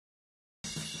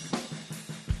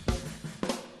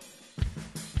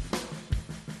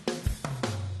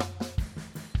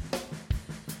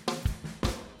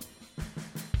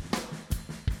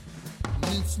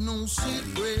It's no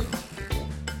secret.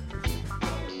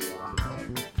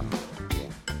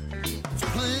 It's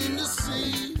plain to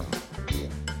see.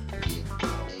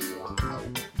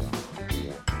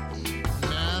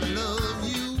 And I love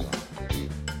you.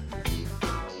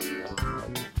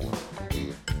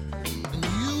 And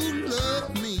you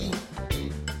love me.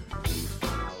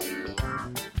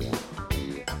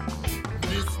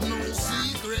 It's no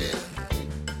secret.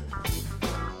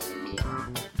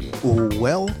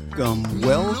 Welcome,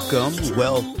 welcome,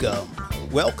 welcome.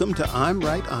 Welcome to I'm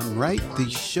Right, I'm Right. The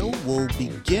show will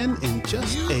begin in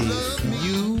just a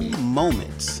few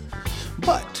moments.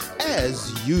 But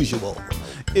as usual,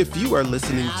 if you are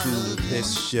listening to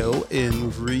this show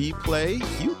in replay,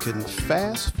 you can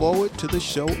fast forward to the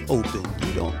show open.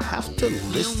 You don't have to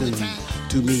listen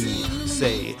to me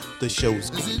say the show's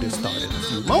going to start in a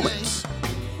few moments.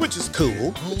 Which is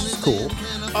cool.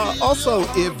 Also,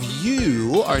 if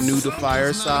you are new to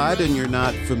Fireside and you're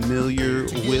not familiar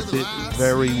with it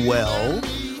very well,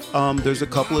 there's a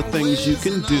couple of things you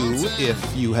can do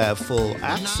if you have full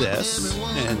access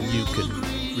and you can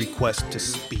request to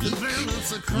speak.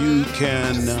 You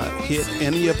can hit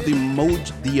any of the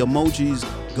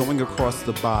emojis going across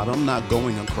the bottom, not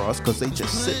going across because they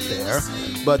just sit there,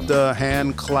 but the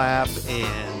hand clap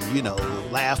and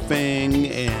laughing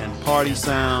and party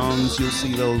sounds, you'll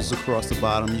see those across the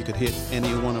bottom. You could hit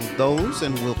any one of those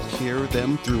and we'll hear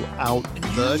them throughout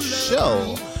the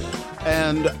show.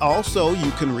 And also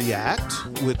you can react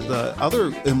with the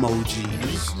other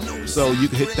emojis. So you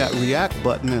can hit that react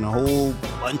button and a whole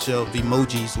bunch of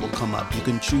emojis will come up. You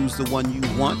can choose the one you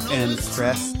want and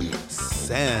press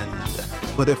send.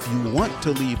 But if you want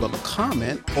to leave a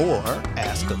comment or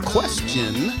ask a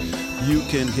question, you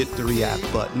can hit the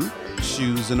react button,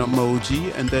 choose an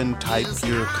emoji, and then type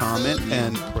your comment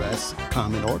and press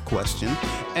comment or question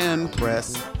and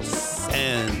press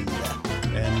send.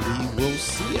 And we will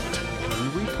see it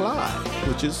and reply,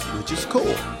 which is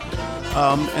cool.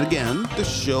 And again, the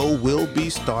show will be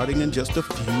starting in just a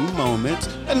few moments.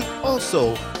 And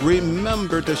also,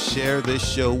 remember to share this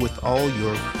show with all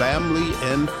your family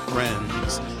and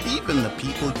friends. Even the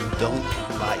people you don't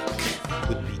like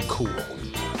would be cool.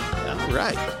 All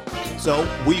right. So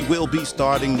we will be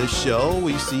starting the show.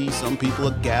 We see some people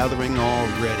are gathering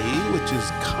already, which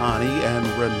is Connie and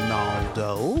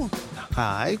Ronaldo.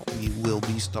 Hi, we will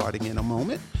be starting in a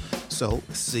moment. So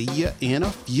see you in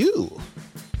a few.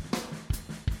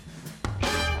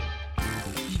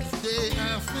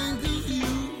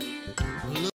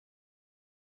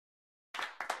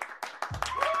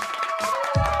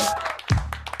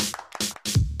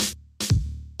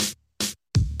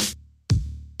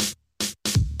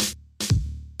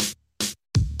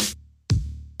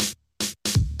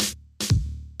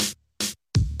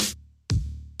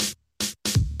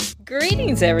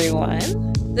 Greetings,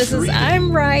 everyone. This is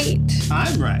I'm Right.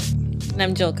 I'm Right. And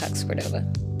I'm Jill Cox Cordova.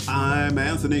 I'm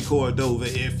Anthony Cordova,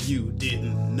 if you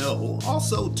didn't know.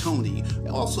 Also Tony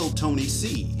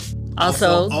C.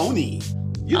 Also Oni.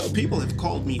 People have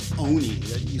called me Oni.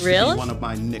 That used to be one of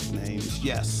my nicknames.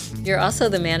 Yes. You're also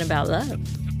the man about love.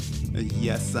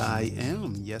 Yes, I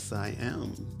am.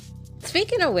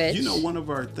 Speaking of which... one of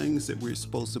our things that we're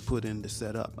supposed to put in to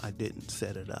set up, I didn't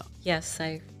set it up. Yes,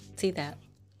 I see that.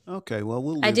 Okay,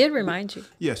 well, I did remind you.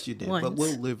 Yes, you did, once. But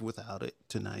we'll live without it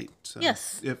tonight. So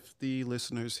yes. If the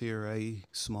listeners hear a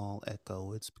small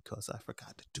echo, it's because I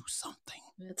forgot to do something.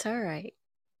 It's all right.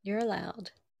 You're allowed.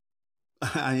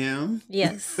 I am?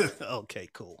 Yes. Okay,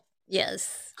 cool.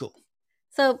 Yes. Cool.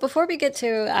 So before we get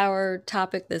to our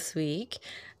topic this week,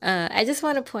 I just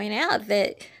want to point out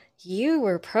that you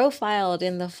were profiled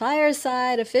in the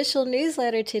Fireside official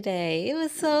newsletter today. It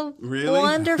was so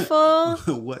wonderful.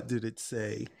 What did it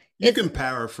say? You can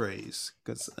paraphrase.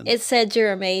 It said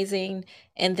you're amazing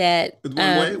and that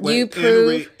you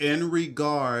prove... In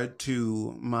regard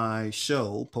to my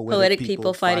show, Poetic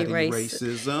People Fighting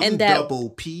Racism, and that,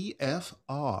 double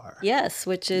PFR. Yes,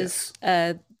 which is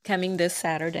coming this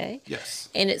Saturday. Yes.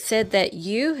 And it said that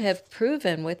you have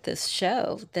proven with this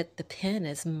show that the pen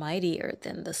is mightier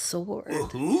than the sword.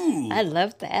 Ooh. I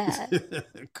love that.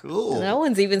 Cool. No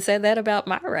one's even said that about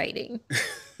my writing.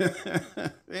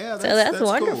 Yeah, that's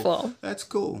wonderful. Cool. That's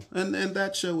cool. And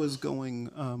that show is going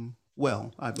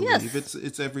well, I believe. Yes.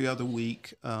 It's every other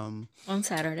week. On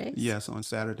Saturdays. Yes, on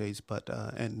Saturdays. But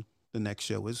and the next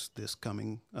show is this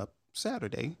coming up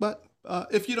Saturday. But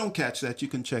if you don't catch that, you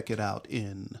can check it out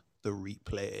in the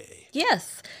replay.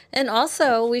 Yes. And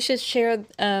also, we should share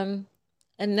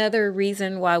another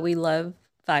reason why we love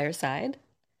Fireside,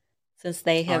 since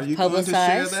they have publicized. Are you going to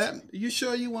share that? You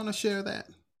sure you want to share that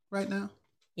right now?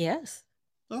 Yes.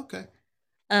 Okay.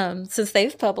 Since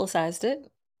they've publicized it,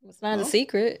 It's not a Oh,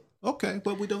 secret. okay,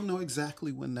 but we don't know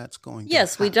exactly when that's going to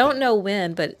Yes, we don't happen. know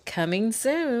when, but coming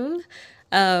soon.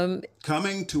 Um,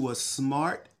 Coming to a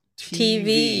smart TV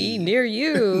TV near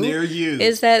you near you.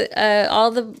 is that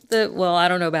all the well, I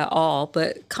don't know about all,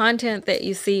 but content that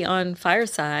you see on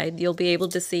Fireside, you'll be able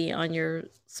to see on your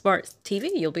smart TV.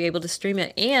 You'll be able to stream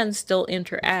it and still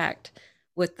interact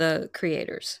with the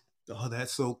creators Oh,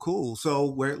 that's so cool. So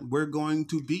we're going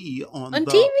to be on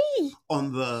TV.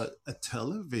 on the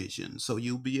television, so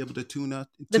you'll be able to The tune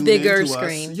in bigger to us.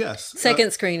 screen. Yes,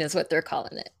 Second screen is what they're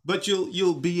calling it. but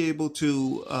you'll be able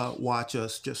to watch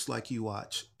us just like you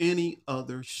watch any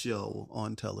other show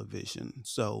on television.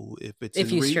 So if it's If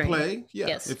in you stream. replay, yeah,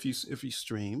 Yes. if you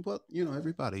stream, well,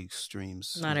 everybody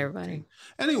streams. Not everybody.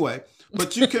 Anyway,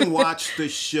 but you can watch the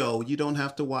show. You don't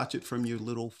have to watch it from you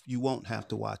won't have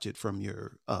to watch it from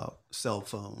your cell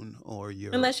phone or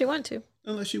your Unless you want to.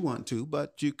 unless you want to,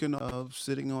 but you can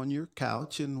sitting on your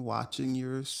couch and watching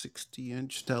your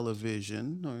 60-inch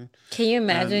television or Can you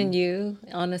imagine and you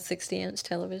on a 60-inch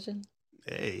television?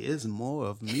 hey, it's more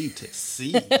of me to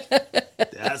see.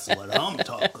 That's what I'm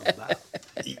talking about.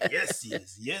 Yes,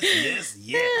 yes, yes, yes,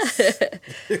 yes.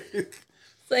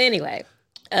 So anyway,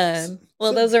 well,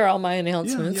 So those are all my yeah,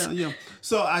 announcements. yeah.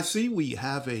 So I see we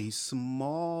have a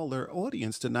smaller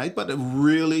audience tonight, but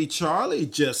really Charlie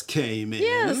just came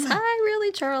Yes, in. hi,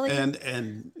 really, Charlie.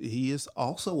 And he is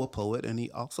also a poet, and he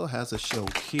also has a show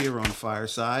here on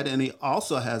Fireside, and he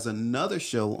also has another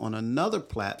show on another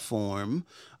platform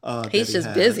that He's he just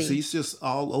has. busy. He's just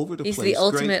all over the He's place. the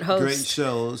ultimate Great host.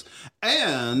 shows,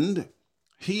 and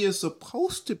he is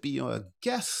supposed to be a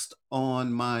guest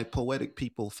on my Poetic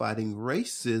People Fighting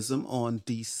Racism on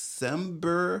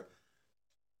December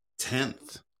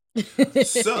 10th.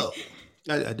 So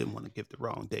I didn't want to give the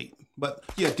wrong date, but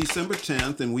yeah, December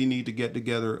 10th, and we need to get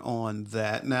together on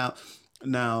that.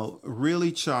 Now,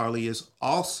 really, Charlie is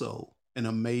also an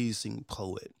amazing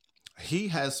poet. He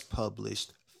has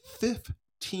published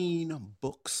 15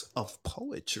 books of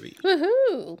poetry,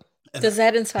 Woohoo! and Does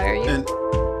that inspire you? and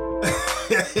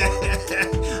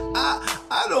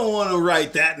I don't want to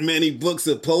write that many books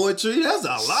of poetry. That's a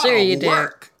lot Sure you of do.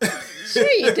 work. Sure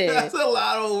you do. That's a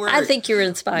lot of work. I think you're Well,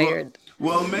 inspired.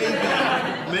 well,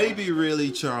 maybe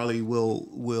really Charlie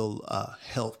will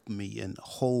help me and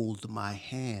hold my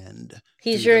hand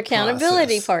He's through your the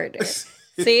accountability process. partner.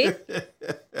 See?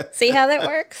 See how that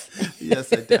works?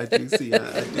 Yes, I do see. I do see how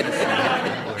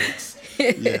that works.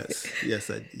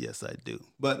 Yes, I do.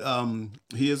 But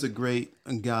he is a great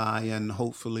guy, and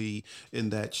hopefully, in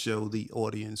that show, the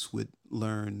audience would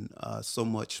learn so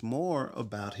much more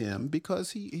about him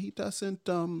because he doesn't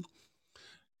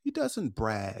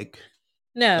brag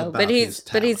No, but about his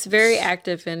he's very talents.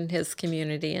 active in his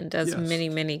community and does Yes,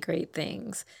 many great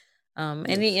things. yes,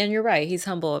 And you're right, he's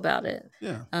humble about it.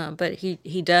 yeah, But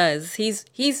he does.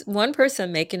 He's one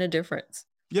person making a difference.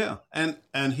 yeah,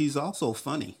 and he's also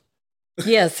funny.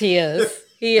 Yes, he is.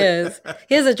 He is.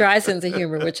 He has a dry sense of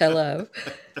humor, which I love.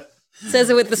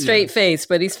 Says it with a straight Yes. face,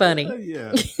 but he's funny.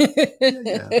 Yeah.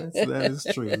 Yeah, that is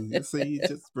true. You see, it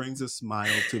just brings a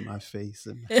smile to my face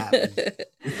and happy.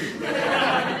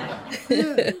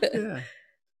 Yeah.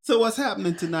 So what's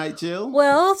happening tonight, Jill?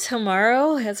 Well,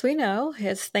 tomorrow, as we know,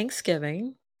 is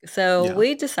Thanksgiving. So Yeah.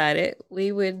 we decided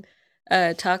we would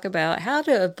talk about how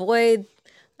to avoid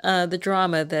the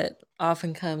drama that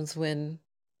often comes when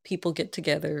people get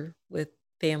together with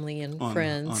family and On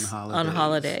friends on holidays.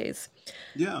 holidays.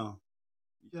 Yeah.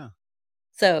 Yeah.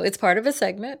 So it's part of a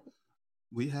segment.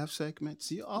 We have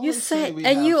segments. You You always say say, we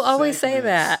and have you always say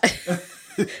segments. that.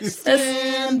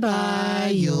 Stand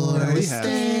by your Yeah, we have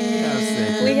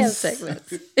stance. We have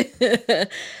segments.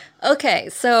 Okay,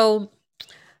 so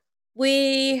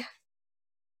we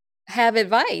have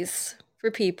advice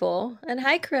for people. And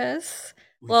hi, Chris.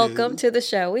 We Welcome do. to the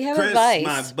show. We have Chris, my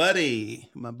advice.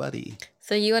 buddy.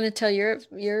 So you want to tell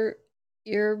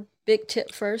your big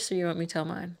tip first, or you want me to tell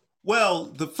mine? Well,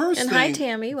 the first And thing, hi,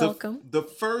 Tammy. the Welcome. the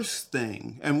first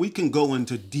thing, and we can go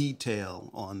into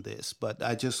detail on this, but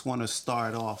I just want to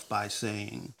start off by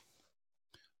saying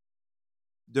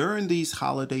during these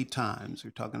holiday times, we're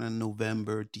talking in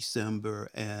November, December,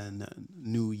 and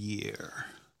New Year,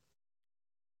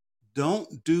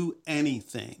 don't do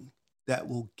anything that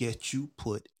will get you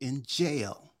put in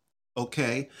jail.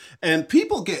 Okay. And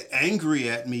people get angry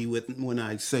at me when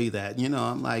I say that.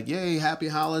 I'm like, yay, happy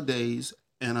holidays.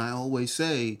 And I always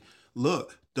say,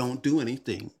 look, don't do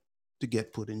anything to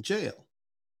get put in jail.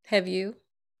 Have you?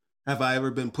 Have I ever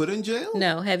been put in jail?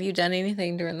 No. Have you done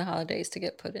anything during the holidays to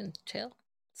get put in jail?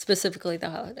 Specifically the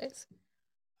holidays.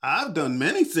 I've done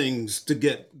many things to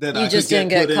get that You I could just didn't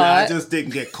get get put in. I caught. just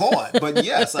didn't get caught. But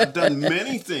yes, I've done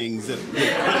many things that could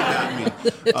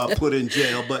have got me put in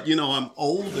jail. But I'm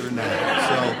older now,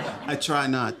 so I try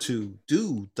not to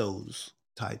do those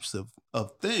types of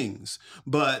things.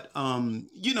 But on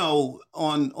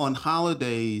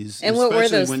holidays, And what were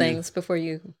especially those when things before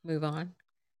you move on?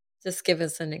 Just give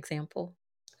us an example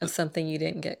of something you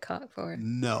didn't get caught for.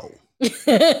 no.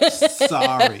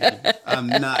 Sorry, I'm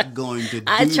not going to do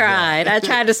I tried. that. I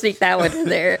tried to sneak that one in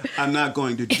there. I'm not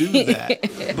going to do that.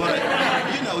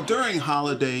 But, during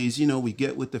holidays, we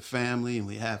get with the family and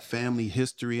we have family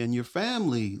history, and your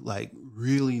family,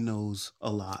 really knows a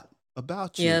lot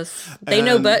about you. Yes, they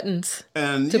know buttons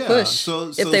to push so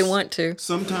if they want to.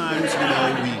 sometimes,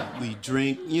 we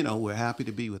drink, we're happy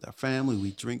to be with our family.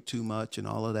 We drink too much and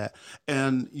all of that.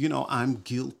 And, I'm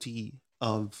guilty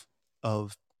of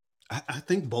I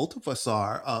think both of us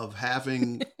are, of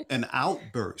having an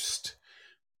outburst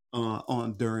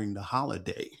on during the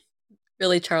holiday.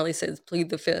 Really, Charlie says, plead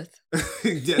the fifth.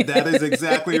 Yeah, that is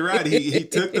exactly right. He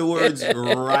took the words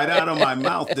right out of my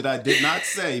mouth that I did not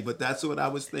say, but that's what I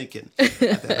was thinking,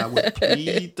 that I would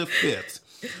plead the fifth.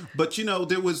 But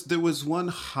there was one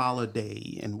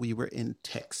holiday, and we were in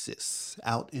Texas,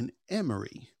 out in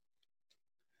Emory.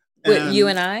 With you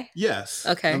and I? Yes.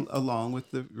 Okay. Along with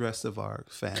the rest of our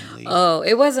family. Oh,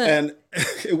 it wasn't. And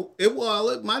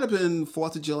it might have been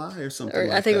 4th of July or something Or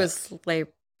like I think that. it was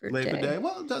Labor Day.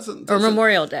 Well, it doesn't. Or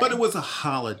Memorial Day. But it was a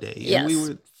holiday. And we Yes.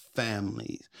 were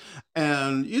families.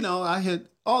 And,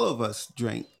 all of us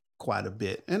drank quite a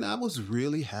bit. And I was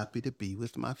really happy to be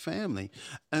with my family.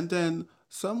 And then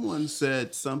someone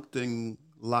said something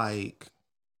like,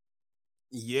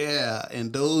 yeah,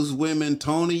 and those women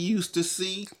Tony used to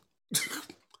see,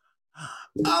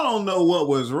 I don't know what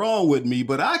was wrong with me,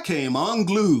 but I came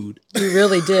unglued. You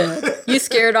really did. You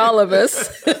scared all of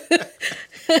us.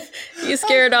 You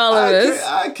scared all of us.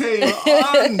 I came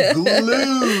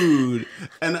unglued,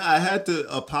 and I had to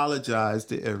apologize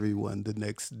to everyone the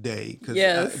next day.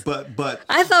 Yes. But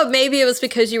I thought maybe it was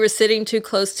because you were sitting too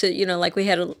close to, like we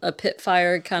had a pit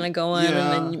fire kind of going,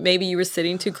 Yeah. and then maybe you were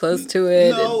sitting too close to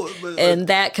it, No, and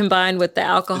that combined with the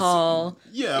alcohol,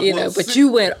 yeah, but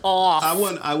you went off. I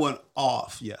went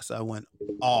off. Yes, I went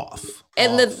off.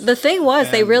 And off. the thing was,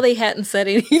 they And- really hadn't said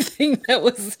anything that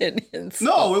was in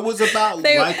No, it was about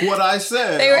They- like what I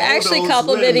said. They were All actually those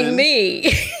complimenting women-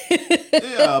 me.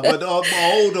 Yeah, but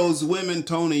all those women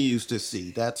Tony used to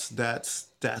see, that's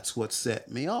what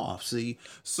set me off. See,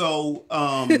 so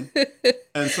and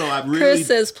so I really, Chris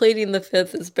says pleading the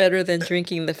fifth is better than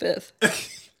drinking the fifth.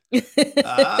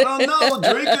 I don't know,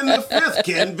 drinking the fifth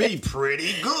can be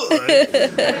pretty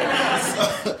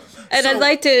good. And I'd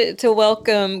like to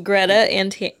welcome Greta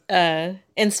and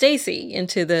Stacy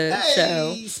into the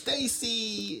show. Hey,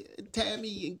 Stacy,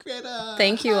 Tammy, and Greta.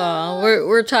 Thank you all.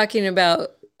 We're talking about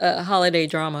holiday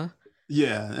drama,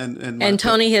 Yeah, and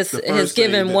Tony has the first thing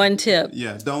given that- one tip.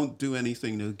 Yeah, don't do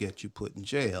anything to get you put in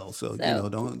jail. So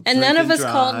don't. And none drink of us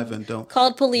drive and don't.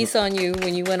 called police on you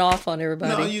when you went off on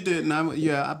everybody. No, you didn't.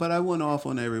 But I went off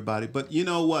on everybody. But you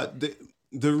know what?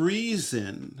 The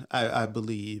reason I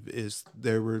believe is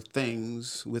there were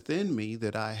things within me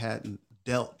that I hadn't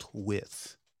dealt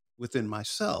with within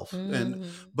myself,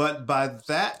 but by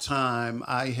that time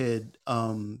I had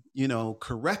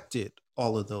corrected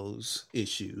all of those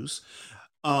issues.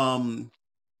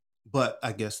 But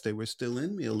I guess they were still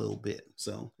in me a little bit,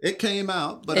 so it came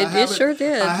out. But It sure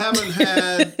did. I haven't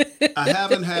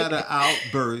had an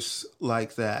outburst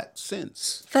like that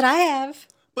since. But I have.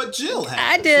 But Jill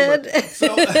had. I did.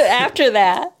 So, After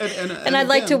that. and I'd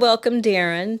like to again- welcome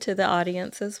Darren to the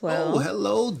audience as well. Oh,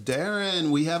 hello,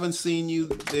 Darren. We haven't seen you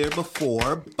there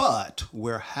before, but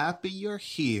we're happy you're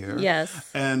here.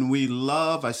 Yes. And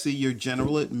I see your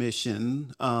general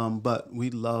admission, but we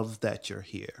love that you're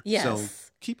here. Yes. So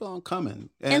keep on coming.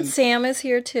 And Sam is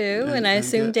here too, and I and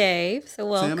assume get- Dave. So Sam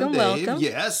welcome, and Dave, welcome.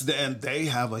 yes, and they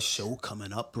have a show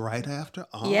coming up right after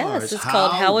ours. Yes, it's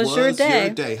called How Was Your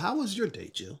Day? How was your day,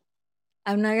 Jill?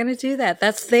 I'm not going to do that.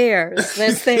 That's theirs.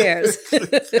 That's theirs.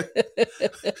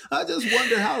 I just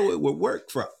wonder how it would work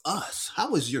for us.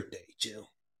 How was your day, Jill?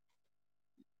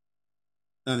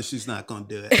 No, she's not going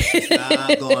to do it. She's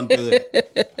not going to do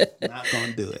it. Not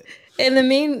going to do it. In the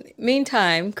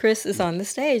meantime, Chris is on the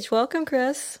stage. Welcome,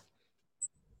 Chris.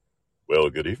 Well,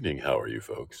 good evening. How are you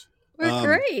folks? We're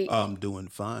great. I'm doing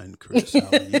fine, Chris. How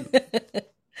are you?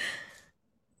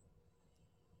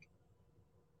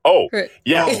 Oh, Chris-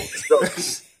 yeah. Oh.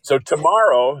 So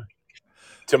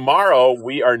tomorrow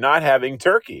we are not having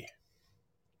turkey.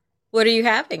 What are you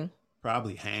having?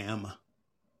 Probably ham.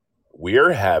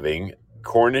 We're having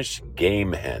Cornish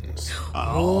game hens.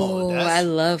 Oh, I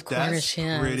love Cornish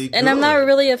hens. Pretty good. And I'm not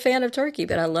really a fan of turkey,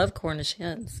 but I love Cornish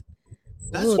hens.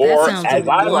 Ooh, Or that sounds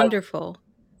wonderful.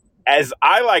 As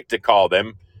I like to call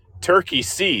them, turkey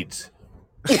seeds.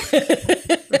 That's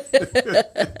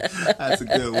a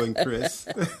good one, Chris.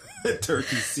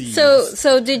 Turkey seeds.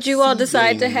 So did you all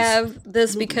decide to have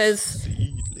this because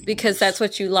that's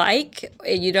what you like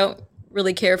and you don't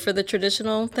really care for the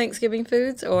traditional Thanksgiving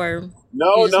foods, or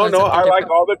No. I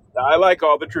like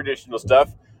all the traditional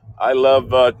stuff. I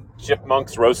love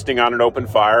chipmunks roasting on an open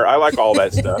fire. I like all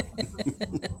that stuff.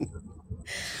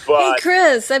 But, hey,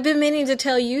 Chris, I've been meaning to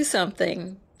tell you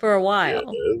something for a while.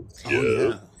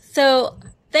 Yeah. So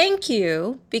thank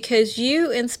you, because you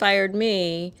inspired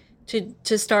me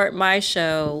to start my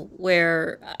show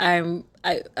where I'm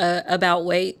about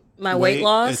weight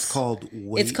loss. It's called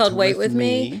Wait With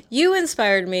Me. You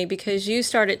inspired me because you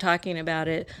started talking about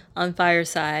it on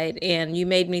Fireside, and you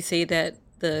made me see that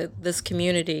this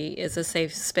community is a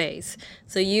safe space.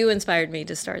 So you inspired me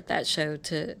to start that show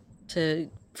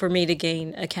for me to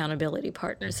gain accountability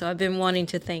partners. So I've been wanting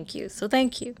to thank you. So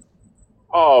thank you.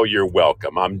 Oh, you're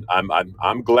welcome.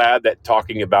 I'm glad that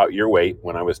talking about your weight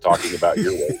when I was talking about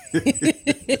your weight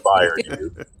inspired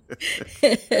you.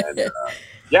 And,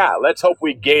 yeah, let's hope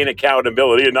we gain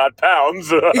accountability and not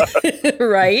pounds.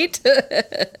 Right?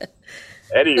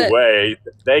 Anyway,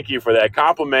 thank you for that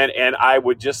compliment. And I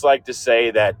would just like to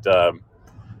say that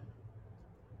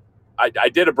I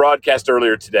did a broadcast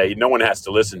earlier today. No one has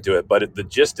to listen to it, but the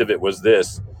gist of it was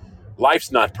this: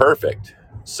 life's not perfect.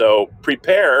 So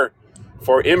prepare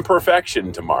for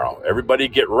imperfection tomorrow. Everybody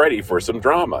get ready for some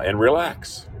drama and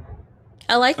relax.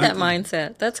 I like that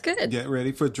mindset. That's good. Get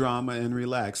ready for drama and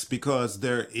relax, because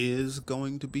there is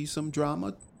going to be some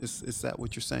drama. Is that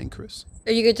what you're saying, Chris?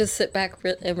 Or you could just sit back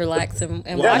and relax and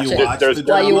While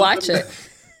you watch it.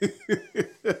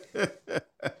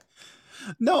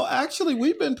 No, actually,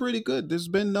 we've been pretty good. There's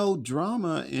been no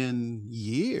drama in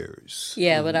years.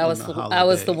 Yeah, but I was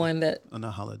the one that on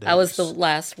the holidays. I was the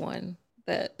last one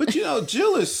that. But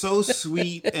Jill is so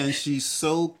sweet and she's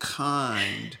so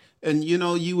kind. And,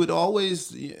 you would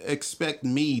always expect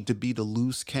me to be the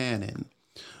loose cannon.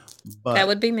 But that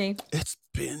would be me. It's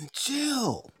been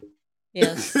Jill.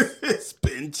 Yes. It's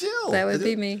been Jill. That would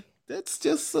be me. That's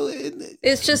just so...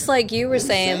 It's just like you were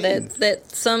saying that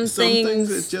some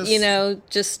things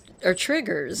just are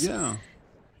triggers. Yeah.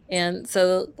 And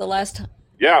so the last time...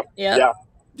 Yeah.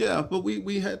 Yeah, but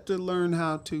we had to learn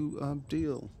how to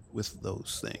deal with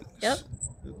those things. Yep.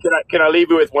 Can I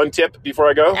leave you with one tip before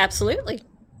I go? Absolutely.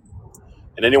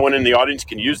 And anyone in the audience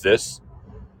can use this.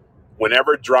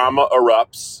 Whenever drama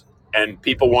erupts and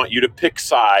people want you to pick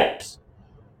sides,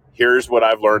 here's what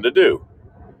I've learned to do.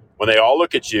 When they all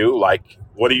look at you like,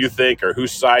 what do you think? Or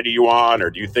whose side are you on? Or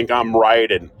do you think I'm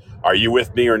right? And are you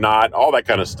with me or not? All that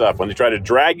kind of stuff. When they try to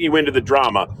drag you into the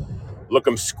drama, look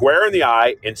them square in the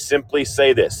eye and simply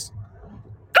say this.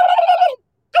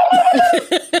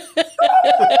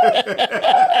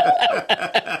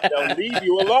 They'll leave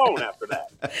you alone after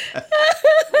that.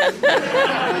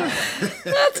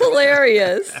 That's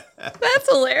hilarious.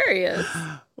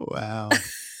 Wow.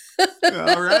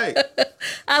 All right.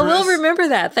 I will remember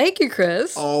that. Thank you,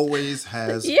 Chris. Always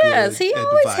has yes, he advice.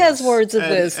 always has words of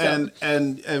wisdom.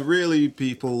 And really,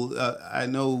 people, I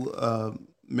know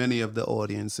many of the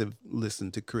audience have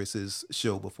listened to Chris's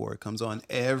show before it comes on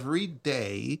every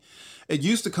day. It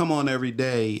used to come on every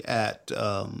day at,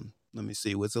 let me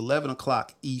see, it was 11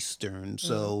 o'clock Eastern.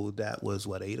 So that was,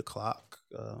 8 o'clock?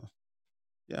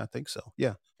 Yeah, I think so.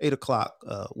 Yeah, 8 o'clock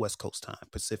West Coast time,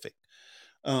 Pacific.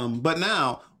 But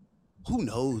now... who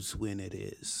knows when it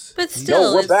is? But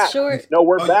still, we're back. Short. No,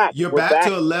 we're back. You're back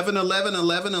to 11.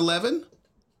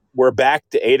 We're back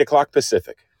to 8 o'clock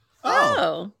Pacific.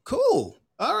 Oh, cool.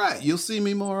 All right. You'll see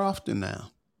me more often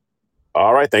now.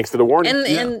 All right. Thanks for the warning.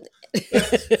 And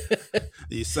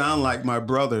you sound like my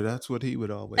brother. That's what he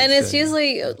would always say. And it's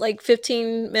usually like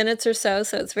 15 minutes or so.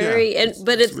 So it's very,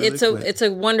 it's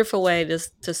a wonderful way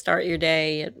to start your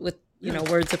day with,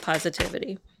 words of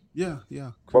positivity. Yeah.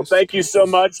 Well, thank you so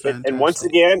much. And once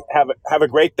again, have a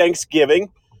great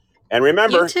Thanksgiving. And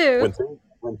remember,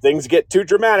 when things get too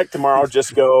dramatic tomorrow,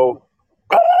 just go.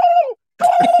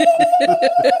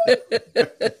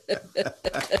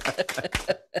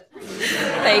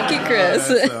 Thank you, Chris.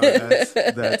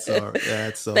 That's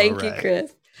all Thank you,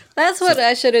 Chris. That's what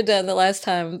I should have done the last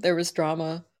time there was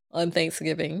drama on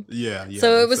Thanksgiving. Yeah.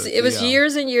 So it was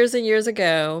years and years and years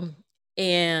ago.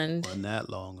 And wasn't that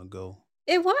long ago.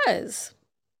 It was.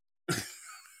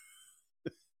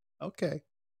 Okay.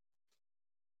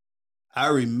 I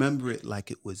remember it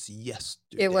like it was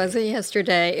yesterday. It wasn't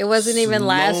yesterday. It wasn't even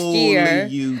last year.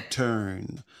 Slowly you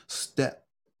turn, step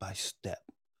by step,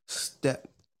 step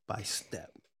by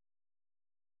step,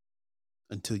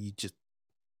 until you just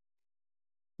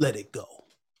let it go.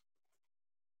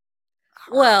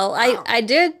 Well, I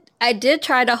did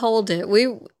try to hold it.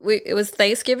 It was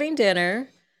Thanksgiving dinner.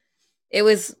 It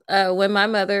was when my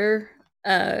mother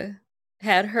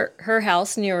had her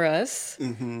house near us,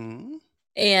 Mm-hmm.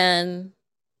 and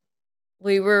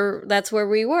that's where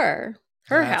we were.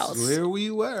 Her house. That's where we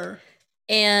were.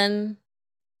 And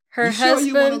her you husband. Sure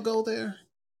you want to go there?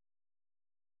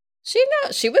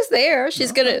 She was there.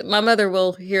 She's gonna. My mother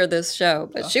will hear this show,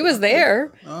 but she was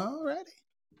there. Alrighty.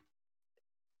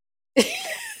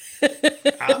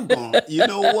 I'm going. You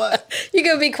know what? You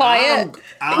gonna be quiet?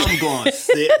 I'm going to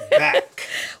sit back.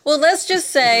 Well, let's just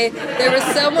say there was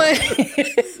someone.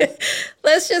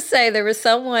 Let's just say there was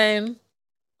someone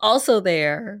also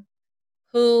there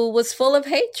who was full of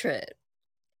hatred,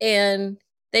 and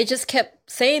they just kept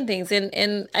saying things,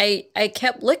 and I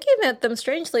kept looking at them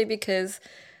strangely because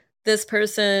this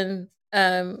person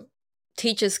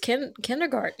teaches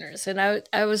kindergartners, and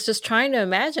I was just trying to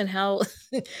imagine how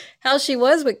how she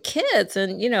was with kids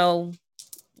and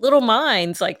little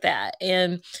minds like that,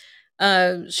 and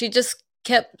she just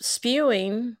kept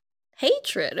spewing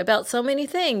hatred about so many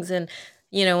things, and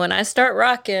when I start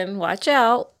rocking, watch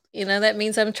out, that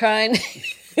means I'm trying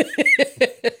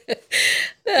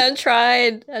I'm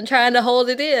trying to hold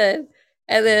it in,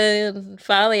 and then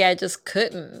finally I just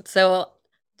couldn't. So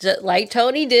just like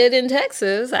Tony did in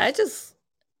Texas,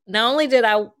 not only did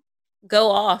I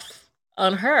go off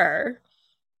on her,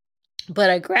 but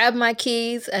I grabbed my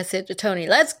keys. I said to Tony,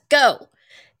 "Let's go."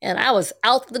 And I was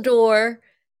out the door.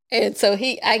 And so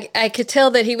I could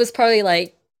tell that he was probably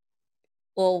like,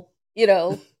 well,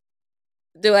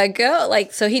 do I go?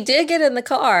 Like, so he did get in the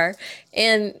car,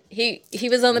 and he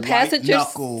was on the passenger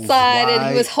side, and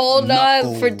he was holding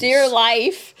on for dear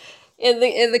life in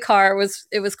the car.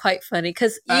 It was quite funny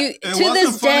because to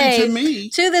this day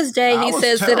he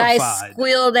says terrified that I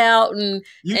squealed out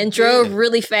and drove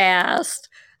really fast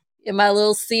in my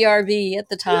little CRV at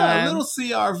the time. Yeah, a little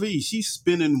CRV. She's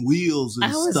spinning wheels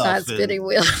and stuff. I was not spinning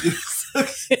wheels.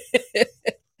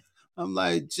 I'm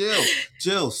like,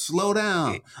 Jill, slow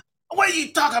down. What are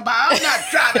you talking about? I'm not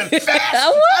driving fast.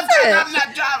 I'm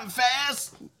not driving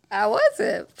fast. I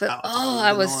wasn't, but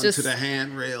I was just to the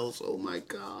handrails. Oh my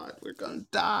God, we're gonna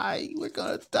die. We're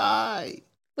gonna die.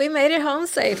 We made it home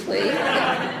safely.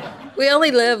 We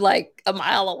only live like a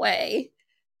mile away.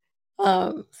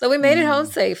 So we made it home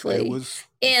safely. It was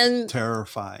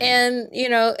terrifying. And,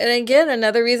 and again,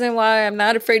 another reason why I'm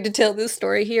not afraid to tell this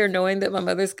story here, knowing that my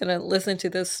mother's going to listen to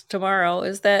this tomorrow,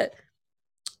 is that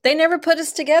they never put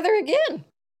us together again.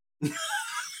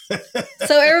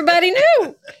 So everybody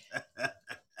knew.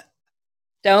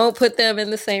 Don't put them in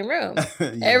the same room.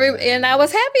 And I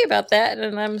was happy about that.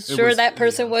 And I'm sure that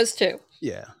person was too.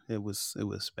 Yeah, it was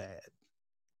bad.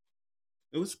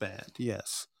 It was bad.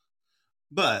 Yes.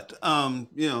 But,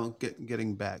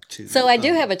 getting back to... So I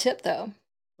do have a tip, though.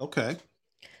 Okay.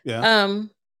 Yeah.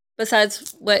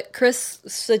 Besides what Chris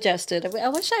suggested, I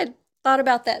wish I'd thought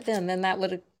about that then. Then that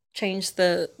would have changed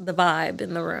the vibe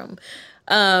in the room.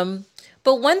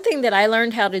 But one thing that I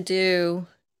learned how to do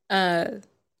in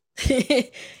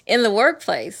the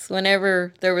workplace,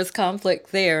 whenever there was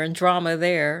conflict there and drama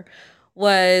there,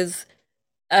 was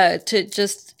to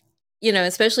just,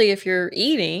 especially if you're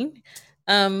eating...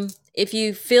 if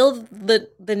you feel the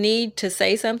need to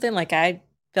say something, like I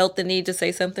felt the need to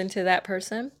say something to that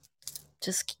person,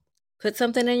 just put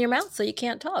something in your mouth so you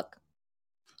can't talk.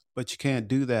 But you can't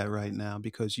do that right now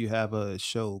because you have a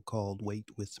show called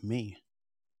Wait With Me.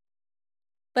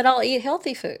 But I'll eat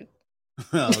healthy food.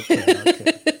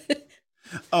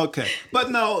 Okay.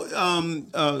 But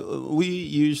no, we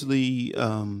usually...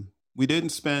 we didn't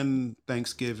spend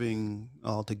Thanksgiving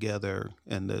all together,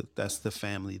 and that's the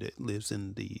family that lives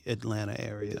in the Atlanta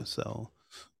area. So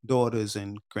daughters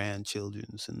and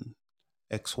grandchildren's and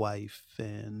ex-wife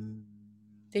and...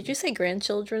 Did you say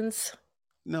grandchildren's?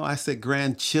 No, I said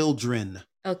grandchildren.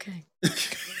 Okay.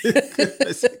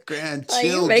 I said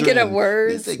grandchildren. Are you making up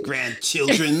words? I said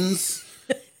grandchildren's.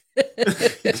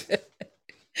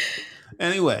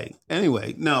 Anyway,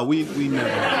 no,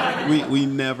 we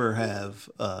never have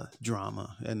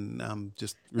drama, and I'm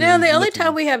just really now the only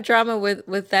time we have drama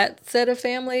with that set of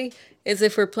family is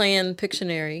if we're playing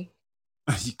Pictionary.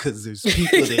 Because there's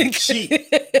people that cheat.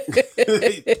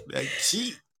 They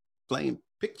cheat playing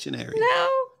Pictionary. No,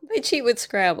 they cheat with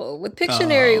Scrabble. With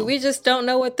Pictionary, we just don't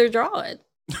know what they're drawing.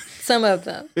 Some of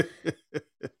them.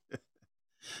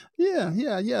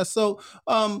 Yeah. So,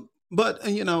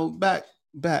 but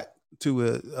back to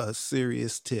a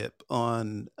serious tip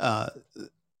on.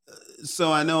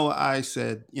 So I know I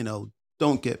said,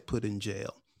 don't get put in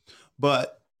jail,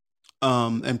 but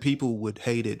and people would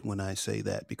hate it when I say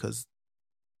that because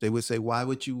they would say, "Why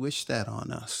would you wish that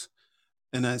on us?"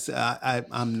 And I said,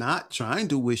 I'm not trying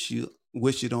to wish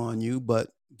it on you,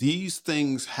 but these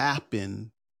things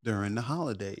happen during the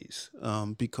holidays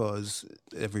because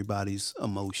everybody's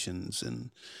emotions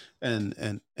and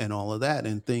all of that,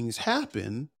 and things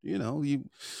happen. You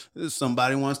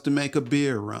somebody wants to make a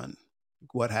beer run.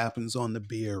 What happens on the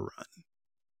beer run?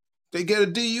 They get a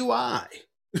DUI.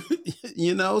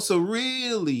 So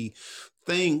really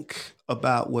think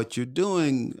about what you're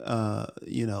doing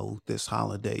this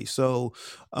holiday. So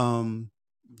don't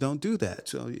do that.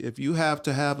 So if you have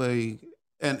to have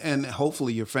and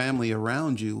hopefully your family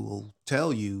around you will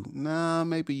tell you, nah,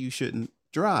 maybe you shouldn't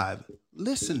drive.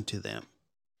 Listen to them,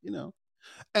 you know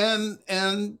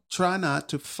and try not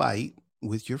to fight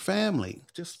with your family.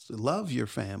 Just love your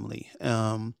family.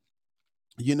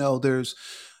 There's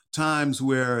times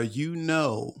where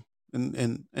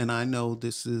and I know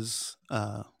this is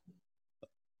a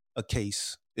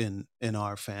case in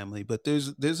our family, but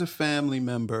there's a family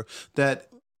member that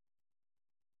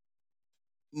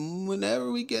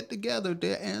whenever we get together,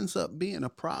 there ends up being a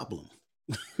problem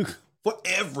for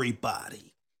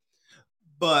everybody.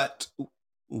 But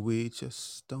we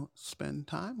just don't spend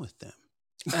time with them.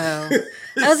 Oh,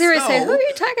 I was going to say, who are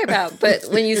you talking about? But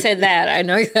when you said that, I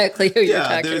know exactly who you're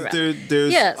talking about.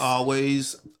 There's yes.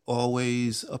 always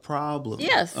a problem.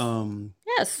 Yes.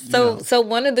 Yes. So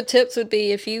one of the tips would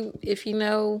be if you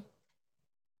know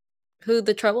who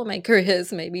the troublemaker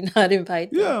is, maybe not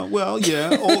invite them. Yeah. Well, yeah.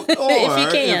 Or if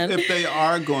you can, if they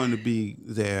are going to be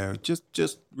there,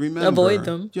 just remember, avoid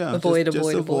them. Yeah. Avoid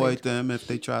them if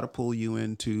they try to pull you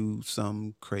into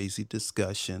some crazy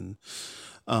discussion.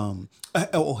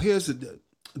 Here's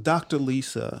Dr.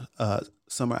 Lisa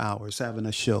Summer Hours having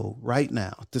a show right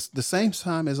now, the same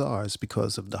time as ours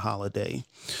because of the holiday.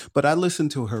 But I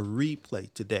listened to her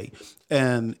replay today,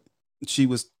 and she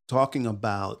was talking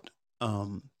about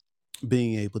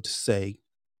being able to say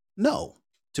no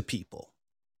to people.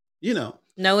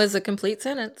 No is a complete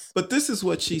sentence. But this is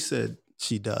what she said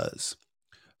she does.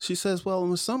 She says, well,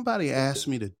 when somebody asks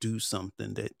me to do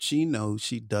something that she knows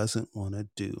she doesn't want to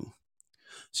do,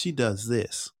 she does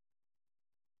this.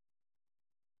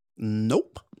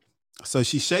 Nope. So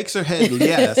she shakes her head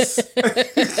yes,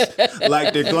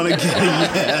 like they're going to get a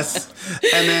yes.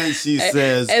 And then she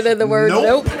says, and then the word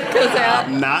nope comes out.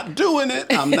 I'm not doing it.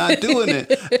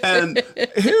 And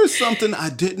here's something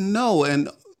I didn't know. And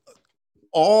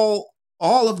all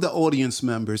of the audience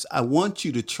members, I want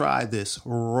you to try this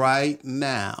right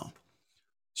now.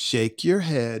 Shake your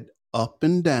head up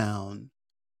and down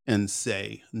and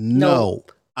say,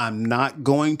 nope. I'm not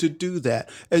going to do that.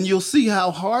 And you'll see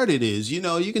how hard it is. You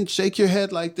can shake your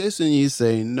head like this and you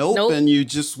say, nope. And you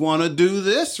just want to do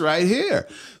this right here.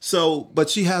 So, but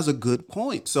she has a good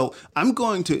point. So I'm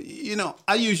going to,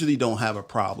 I usually don't have a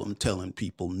problem telling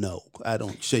people no. I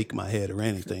don't shake my head or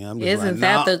anything. I'm just Isn't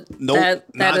that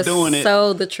not doing it.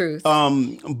 So the truth.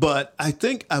 But I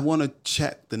think I want to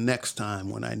check the next time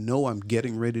when I know I'm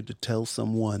getting ready to tell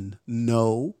someone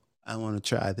no, I want to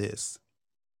try this.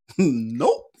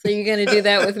 Nope. So you're going to do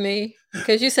that with me?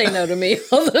 Because you say no to me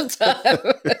all the time.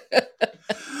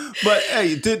 But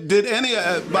hey, did any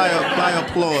by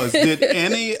applause? Did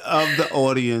any of the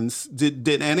audience? Did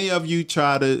any of you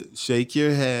try to shake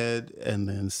your head and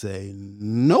then say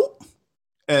nope?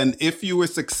 And if you were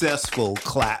successful,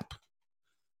 clap.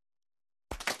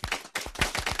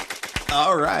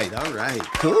 All right,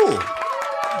 cool.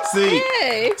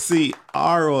 See,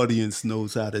 our audience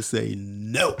knows how to say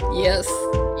no. Yes,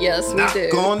 we do.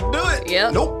 Not gonna do it.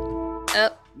 Yep. Nope.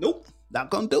 Nope. Not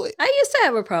gonna do it. I used to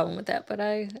have a problem with that, but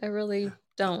I really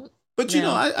don't. But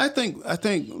I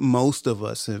think most of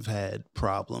us have had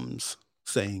problems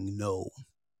saying no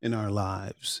in our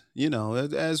lives.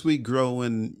 As we grow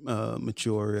and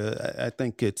mature, I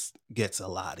think it gets a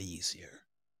lot easier.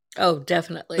 Oh,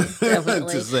 definitely.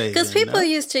 Because people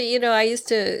used to, I used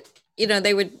to.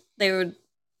 They would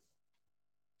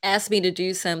ask me to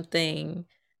do something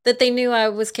that they knew I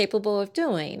was capable of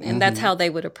doing. And that's how they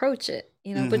would approach it,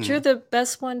 but you're the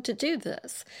best one to do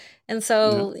this. And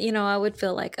so, I would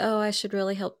feel like, oh, I should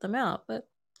really help them out. But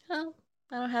I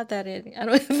don't have that in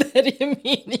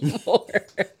me anymore.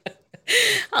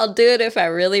 I'll do it if I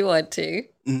really want to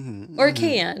or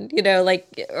can,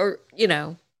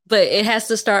 but it has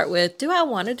to start with, do I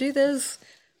want to do this?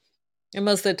 And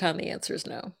most of the time the answer is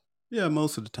no. Yeah,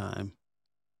 most of the time.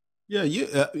 Yeah,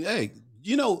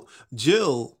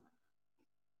 Jill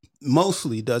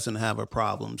mostly doesn't have a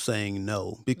problem saying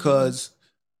no because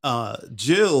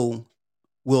Jill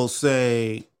will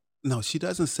say no. She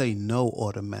doesn't say no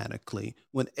automatically.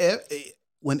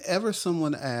 Whenever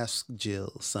someone asks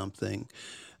Jill something,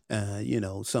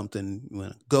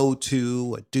 something go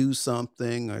to or do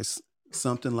something or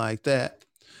something like that,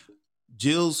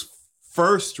 Jill's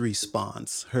first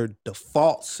response, her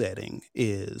default setting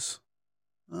is,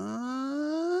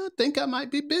 I think I might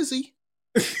be busy.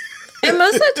 And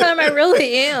most of the time I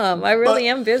really am. I really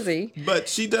am busy. But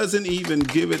she doesn't even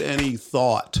give it any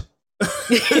thought.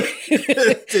 She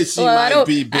Well, might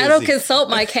be busy. I don't consult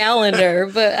my calendar,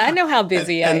 but I know how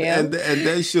busy I am. And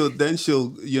then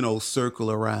she'll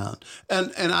circle around.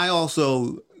 And I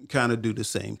also kind of do the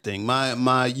same thing.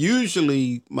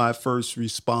 Usually my first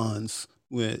response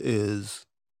is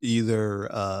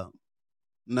either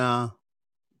nah,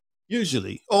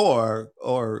 usually,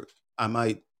 or I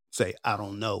might say I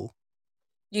don't know.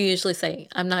 You usually say,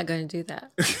 I'm not going to do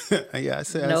that. Yeah, I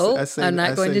say no, I'm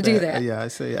not going to do that. Yeah, I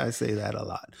say that a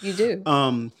lot. You do.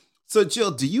 So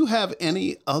Jill, do you have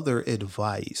any other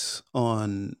advice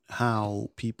on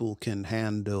how people can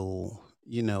handle,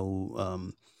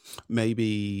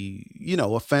 maybe,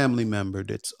 a family member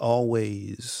that's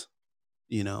always,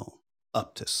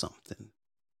 up to something?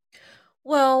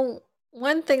 Well,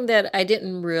 one thing that I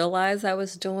didn't realize I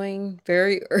was doing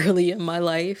very early in my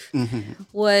life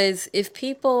was if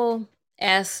people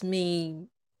ask me,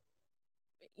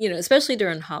 especially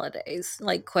during holidays,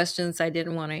 like questions I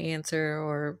didn't want to answer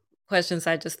or questions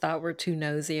I just thought were too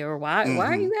nosy or why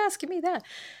are you asking me that?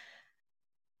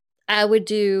 I would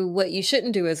do what you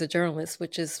shouldn't do as a journalist,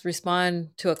 which is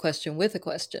respond to a question with a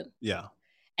question. Yeah.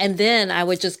 And then I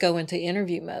would just go into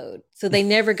interview mode. So they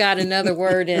never got another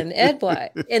word in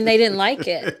edgewise, and they didn't like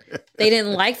it. They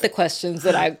didn't like the questions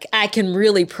that I can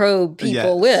really probe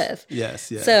people with.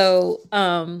 Yes. So,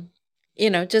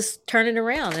 just turn it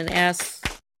around and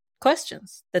ask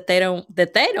questions that they don't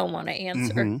want to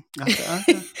answer.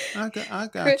 I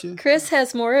got you. Chris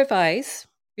has more advice: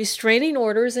 restraining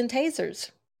orders and tasers.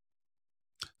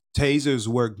 Tasers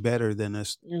work better than a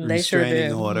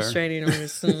restraining order. Restraining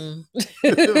orders.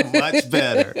 Much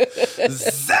better.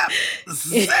 Zap!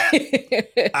 Zap!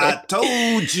 I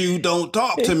told you don't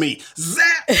talk to me.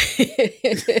 Zap!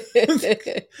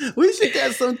 We should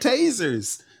get some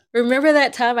tasers. Remember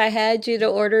that time I had you to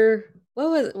order, what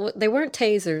was it? They weren't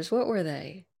tasers. What were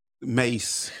they?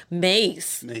 Mace.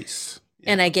 Yeah.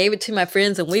 And I gave it to my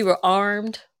friends and we were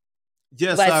armed.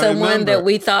 Yes, by someone remember. That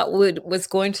we thought was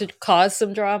going to cause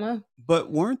some drama. But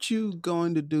weren't you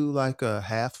going to do like a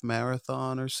half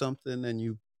marathon or something?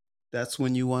 And that's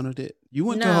when you wanted it. You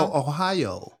went to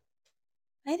Ohio.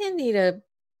 I didn't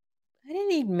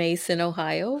need mace in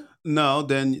Ohio. No,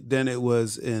 then it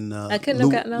was in I couldn't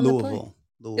have gotten on Louisville.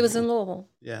 the plane. It was in Louisville.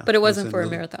 Yeah, but it wasn't for a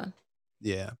marathon.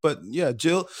 Yeah, but yeah,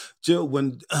 Jill,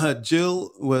 when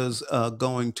Jill was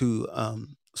going to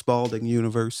Spalding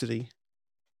University.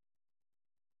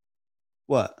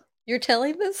 What? You're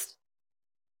telling this?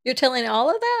 You're telling all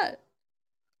of that?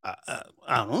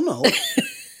 I don't know.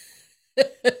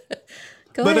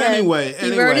 Go but ahead. anyway,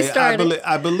 You've already started.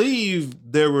 I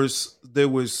believe there was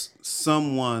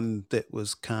someone that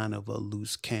was kind of a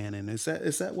loose cannon. Is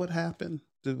that what happened?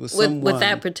 There was with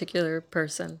that particular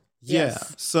person. Yeah.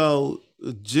 Yes. So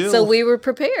Jill. So we were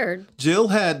prepared. Jill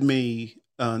had me.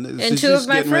 And two of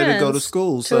my friends. Ready to go to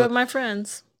school. Two of my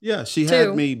friends. Yeah, she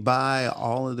had me buy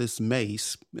all of this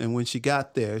mace, and when she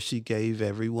got there, she gave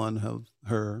every one of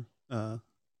her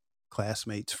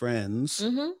classmates, friends.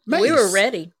 Mace. We were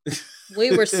ready.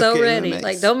 We were so ready.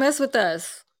 Like, don't mess with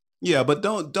us. Yeah, but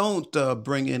don't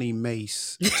bring any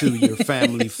mace to your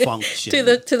family function. to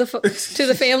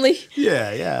the family.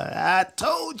 Yeah. I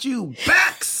told you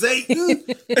back, Satan.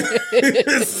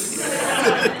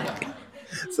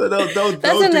 So don't.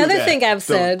 That's another thing I've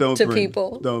said to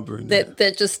people. Don't bring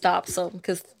that just stops them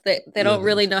because they don't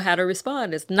really know how to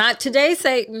respond. It's not today,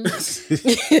 Satan. They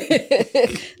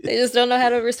just don't know how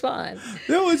to respond.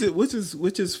 Which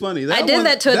is funny. I did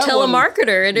that to a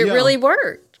telemarketer, and it really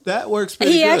worked. That works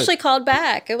pretty good. He actually called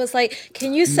back. It was like,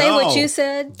 "Can you say what you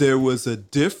said?" There was a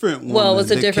different woman. Well, it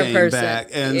was a different person back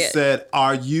and said,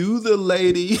 "Are you the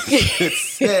lady that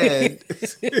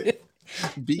said?"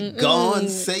 Be gone,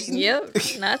 Satan. Yep,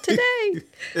 not today.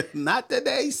 Not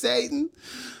today, Satan.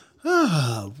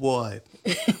 Oh boy.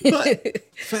 But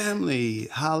family,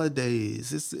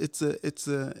 holidays, it's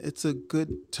a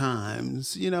good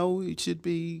times. We should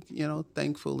be,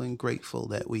 thankful and grateful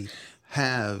that we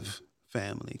have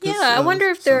family. Yeah, I wonder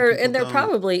if there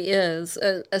probably is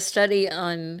a study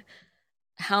on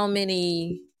how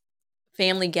many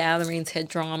family gatherings had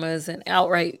dramas and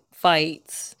outright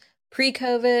fights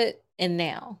pre-COVID and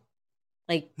now.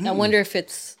 Like, I wonder if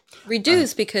it's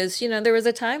reduced because, there was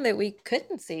a time that we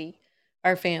couldn't see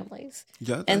our families.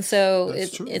 Yeah, and so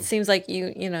that's true. it seems like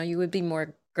you would be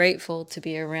more grateful to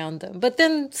be around them. But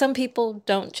then some people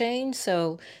don't change,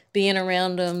 so being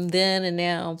around them then and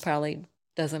now probably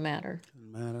doesn't matter.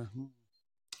 Doesn't matter.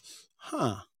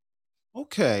 Huh.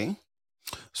 Okay.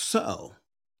 So,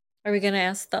 are we going to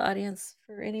ask the audience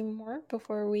for any more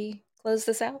before we close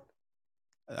this out?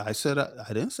 I said I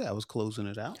didn't say I was closing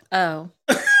it out. Oh.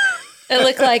 It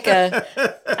looked like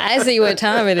I see what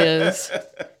time it is.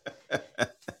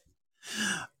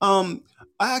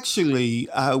 Actually,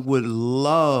 I would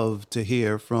love to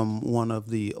hear from one of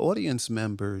the audience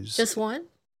members. Just one?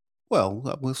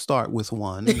 Well, we'll start with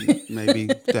one. Maybe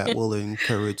that will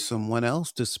encourage someone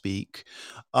else to speak.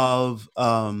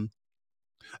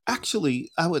 Actually,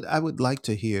 I would like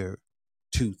to hear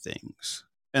two things,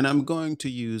 and I'm going to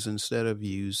use, instead of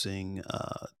using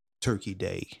Turkey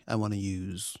Day, I want to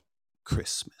use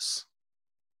Christmas.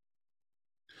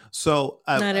 So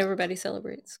not everybody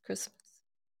celebrates Christmas.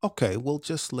 Okay, well,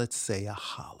 just let's say a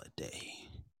holiday.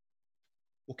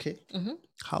 Okay? Mm-hmm.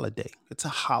 Holiday. It's a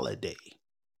holiday.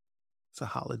 It's a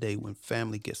holiday when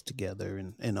family gets together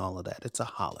and all of that. It's a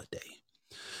holiday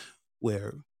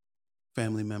where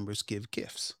family members give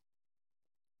gifts.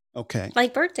 Okay.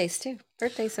 Like birthdays, too.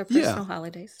 Birthdays are personal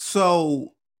holidays.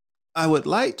 So I would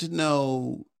like to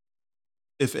know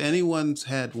if anyone's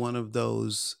had one of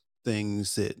those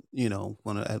things that,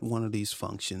 at one of these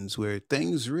functions where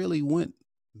things really went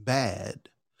bad.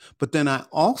 But then I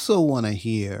also want to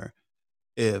hear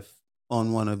if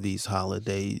on one of these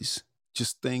holidays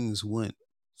just things went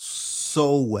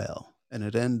so well and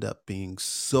it ended up being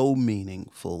so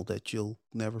meaningful that you'll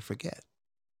never forget.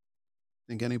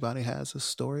 Think anybody has a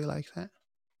story like that?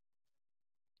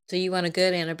 So you want a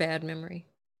good and a bad memory?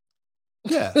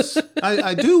 Yes,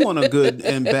 I do want a good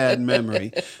and bad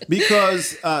memory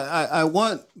because I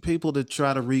want people to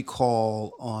try to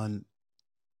recall on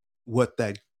what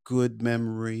that good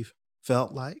memory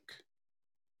felt like.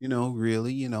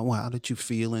 Really, how did you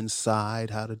feel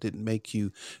inside? How did it make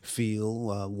you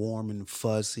feel warm and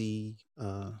fuzzy?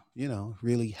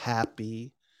 Really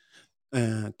happy,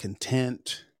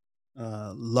 content,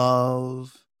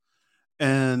 love.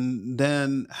 And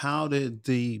then how did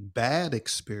the bad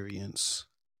experience,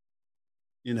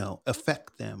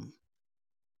 affect them?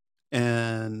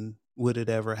 And would it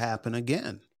ever happen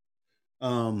again?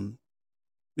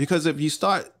 Because if you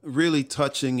start really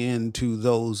touching into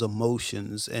those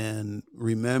emotions and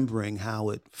remembering how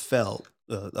it felt,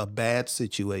 a bad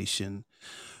situation,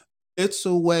 it's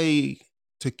a way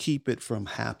to keep it from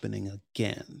happening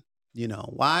again.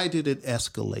 Why did it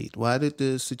escalate? Why did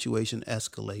the situation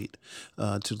escalate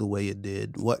to the way it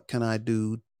did? What can I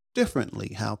do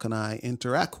differently? How can I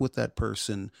interact with that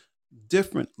person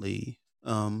differently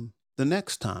the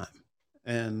next time?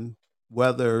 And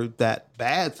whether that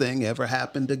bad thing ever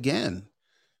happened again.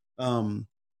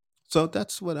 So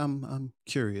that's what I'm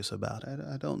curious about.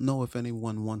 I don't know if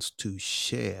anyone wants to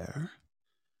share.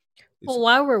 Well,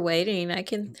 while we're waiting, I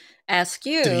can ask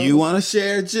you. Do you want to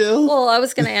share, Jill? Well, I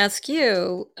was going to ask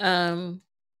you,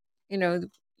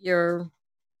 your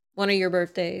one of your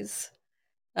birthdays,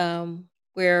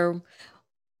 where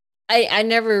I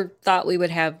never thought we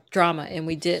would have drama, and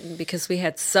we didn't because we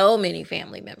had so many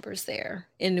family members there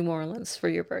in New Orleans for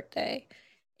your birthday.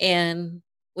 And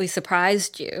we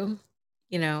surprised you,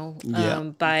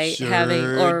 by having,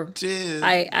 or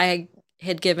I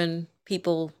had given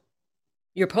people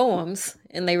your poems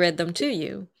and they read them to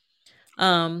you.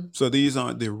 So these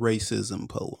aren't the racism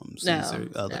poems. No, these are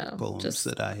other poems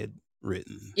that I had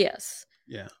written. Yes.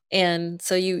 Yeah. And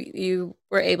so you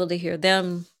were able to hear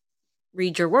them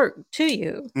read your work to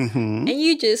you. Mm-hmm. And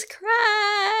you just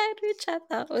cried, which I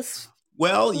thought was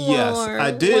yes,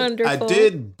 I did. Wonderful. I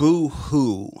did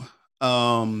boo-hoo.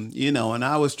 And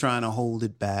I was trying to hold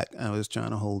it back.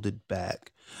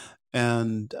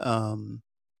 And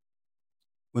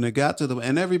when it got to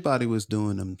and everybody was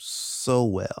doing them so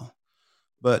well,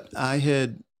 but I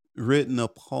had written a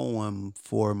poem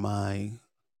for my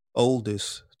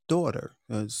oldest daughter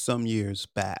some years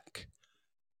back,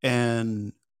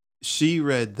 and she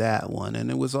read that one,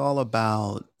 and it was all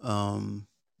about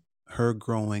her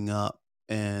growing up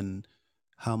and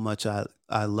how much I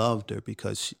loved her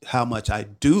because how much I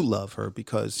do love her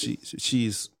because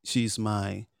she's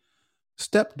my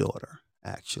stepdaughter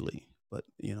actually. But,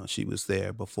 she was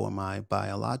there before my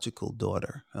biological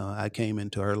daughter. I came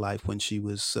into her life when she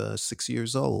was 6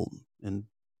 years old and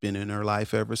been in her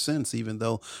life ever since, even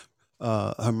though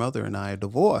her mother and I are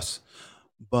divorced.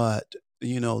 but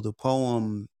the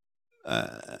poem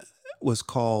uh, was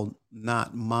called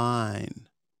 "Not Mine,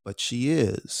 But She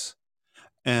Is,"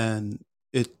 and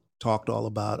it talked all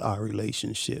about our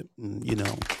relationship. And,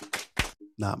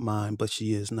 not mine, but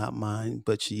she is. Not mine,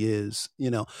 but she is.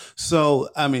 So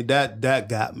I mean that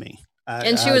got me.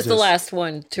 And she I was the just last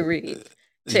one to read,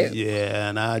 too. yeah,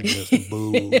 and I just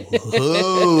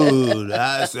boo-hooed.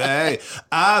 I say, hey,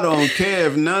 I don't care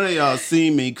if none of y'all see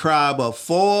me cry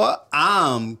before.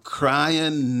 I'm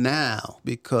crying now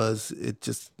because it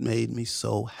just made me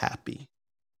so happy.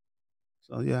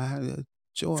 So yeah, I had a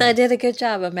So I joy. did a good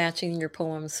job of matching your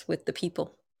poems with the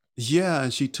people. Yeah,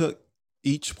 and she took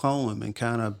each poem and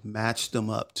kind of matched them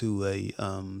up to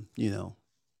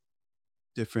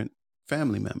different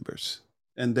family members,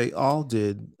 and they all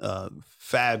did a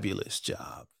fabulous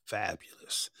job.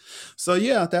 Fabulous. So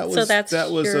yeah, that So was that's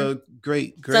that was your. a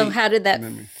great, So great how did that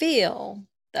memory. feel,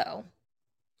 though?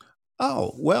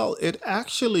 Oh well, it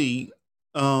actually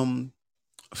um,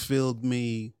 filled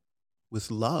me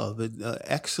with love.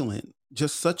 Excellent,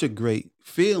 just such a great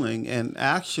feeling, and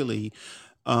actually,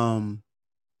 um,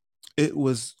 it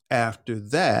was after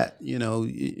that,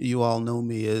 you all know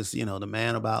me as, the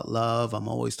man about love. I'm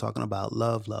always talking about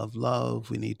love, love, love.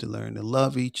 We need to learn to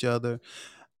love each other.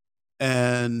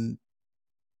 And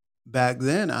back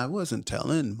then, I wasn't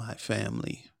telling my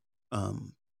family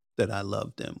that I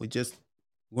loved them.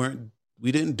 Weren't,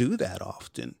 we didn't do that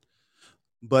often.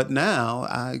 But now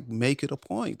I make it a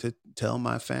point to tell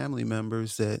my family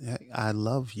members that, hey, I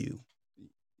love you,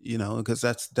 because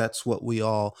that's what we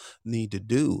all need to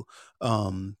do.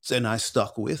 And I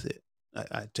stuck with it.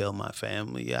 I tell my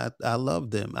family I love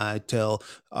them. I tell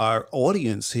our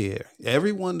audience here,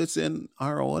 everyone that's in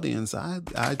our audience, I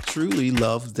truly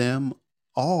love them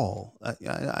all.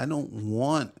 I don't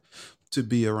want to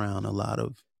be around a lot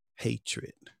of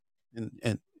hatred,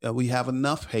 and we have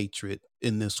enough hatred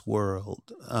in this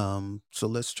world. So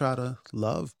let's try to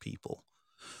love people.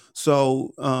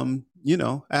 So,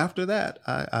 after that,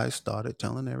 I started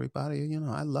telling everybody,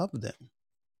 I love them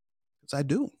because I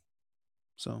do.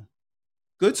 So,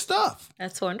 good stuff.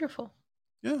 That's wonderful.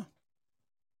 Yeah,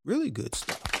 really good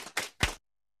stuff.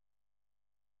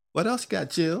 What else you got,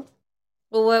 Jill?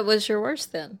 Well, what was your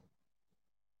worst then?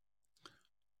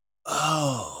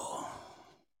 Oh,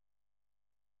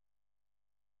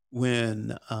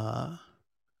 when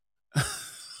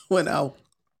when I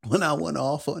when I went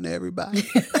off on everybody.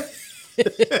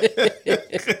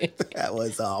 That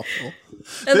was awful.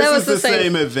 And that This was is the the same.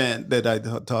 same event that I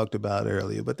talked about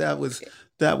earlier, but that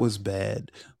was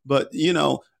bad. But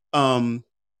um,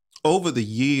 over the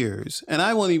years, and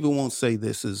I won't say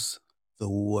this is the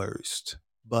worst,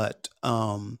 but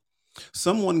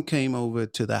someone came over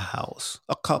to the house,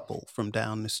 a couple from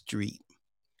down the street,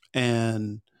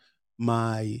 and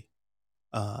my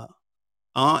uh,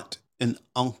 aunt and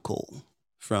uncle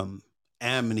from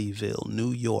Amityville,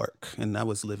 New York, and I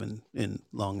was living in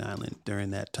Long Island during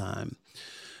that time.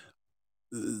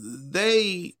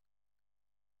 They,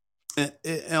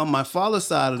 on my father's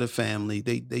side of the family,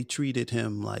 they treated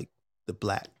him like the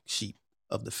black sheep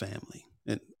of the family,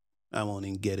 and I won't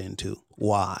even get into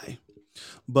why.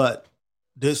 But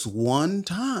this one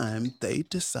time, they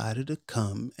decided to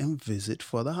come and visit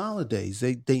for the holidays.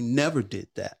 They never did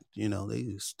that.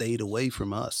 They stayed away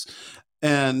from us.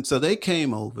 And so they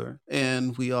came over,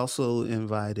 and we also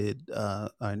invited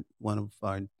one of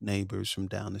our neighbors from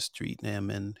down the street,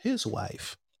 him and his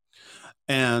wife.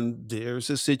 And there's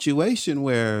a situation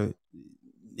where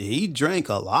he drank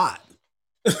a lot.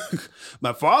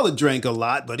 My father drank a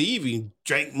lot, but he even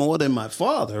drank more than my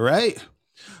father, right?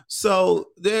 So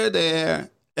they're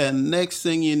there, and next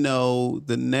thing you know,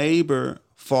 the neighbor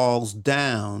falls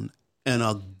down, and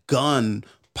a gun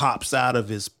pops out of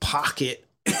his pocket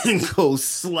and goes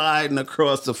sliding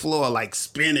across the floor, like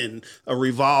spinning, a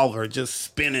revolver just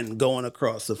spinning, going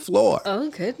across the floor. Oh,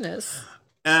 goodness.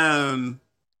 And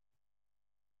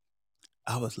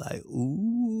I was like,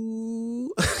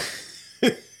 ooh.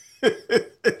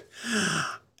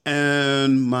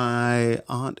 And my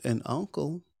aunt and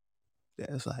uncle,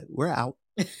 that's like, we're out.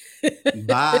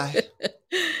 Bye.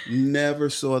 Never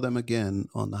saw them again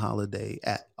on the holiday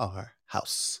at our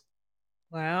house.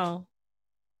 Wow.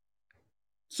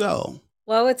 So,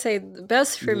 Well, I would say the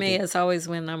best for me Mhm. is always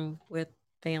when I'm with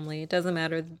family. It doesn't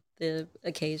matter the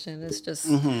occasion. It's just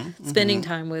Mhm, spending mhm.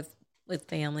 time with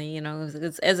family.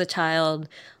 As a child,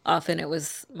 often it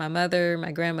was my mother,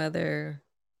 my grandmother,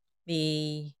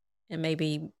 me, and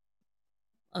maybe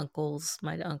my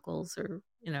uncles, or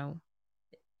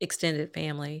extended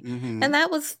family, and Mhm. that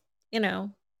was, you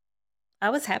know,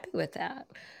 I was happy with that.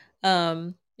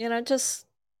 Just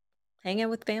hanging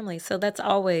with family. So that's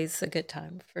always a good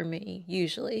time for me,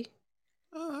 usually.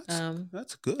 Oh, that's And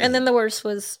good. then the worst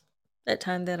was that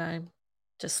time that I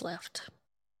just left.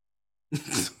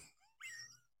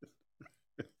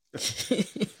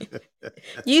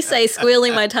 You say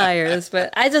squealing my tires,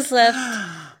 but I just left.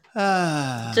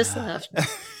 Just left.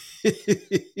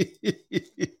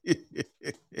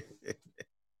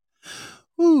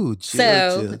 Ooh,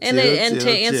 So, and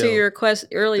to answer chill. your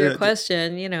earlier Yeah,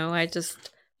 question, I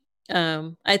just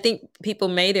I think people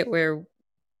made it where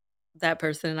that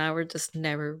person and I were just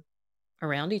never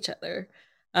around each other.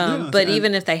 yeah, But and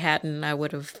even if they hadn't, I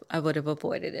would have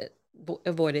avoided it,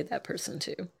 avoided that person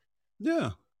too.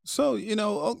 yeah. So,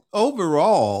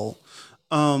 overall,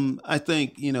 I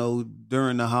think,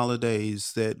 during the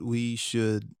holidays that we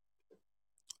should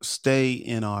stay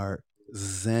in our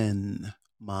Zen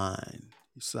mind.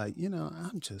 It's like,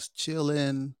 I'm just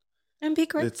chilling. And be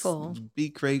Let's grateful. be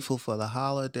grateful for the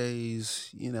holidays.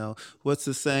 What's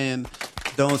the saying?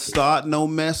 Don't start no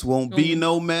mess, won't be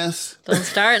no mess. Don't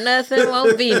start nothing,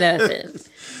 won't be nothing.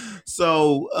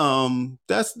 So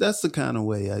that's the kind of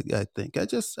way I think. I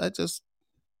just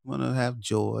want to have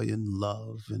joy and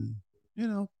love and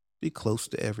be close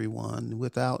to everyone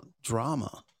without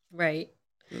drama. Right.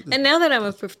 And now that I'm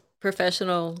a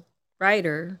professional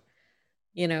writer,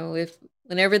 if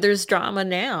whenever there's drama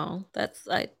now, that's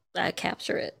I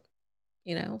capture it.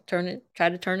 Try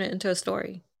to turn it into a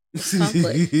story. It's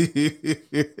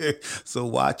conflict. So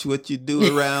watch what you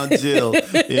do around Jill.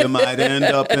 It might end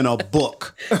up in a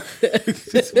book.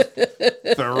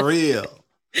 For real.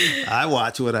 I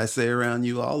watch what I say around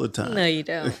you all the time. No, you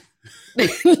don't.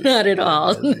 Not at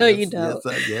all. No, you don't.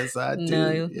 Yes, I do.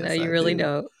 No, Yes, no, you I really do.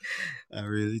 don't. I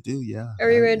really do, yeah. Are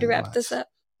you ready to I wrap watch. this up?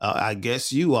 I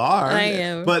guess you are. I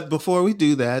am. But before we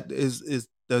do that,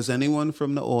 does anyone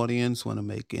from the audience want to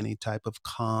make any type of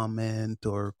comment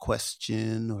or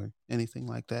question or anything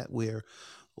like that? We're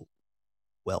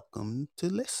welcome to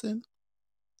listen.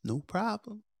 No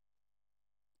problem.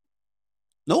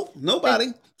 Nope,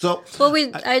 nobody. So well,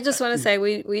 I just want to say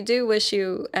we do wish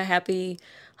you a happy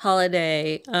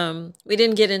holiday. We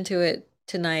didn't get into it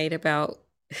tonight about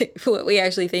what we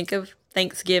actually think of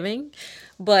Thanksgiving,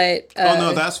 but oh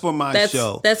no, that's for my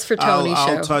show. That's for Tony's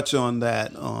show. I'll touch on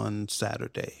that on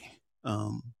Saturday.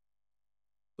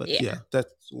 But yeah,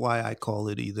 that's why I call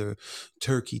it either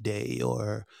Turkey Day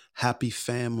or Happy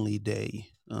Family Day.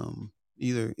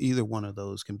 Either one of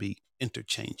those can be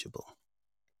interchangeable.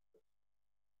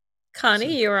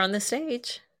 Connie, you're on the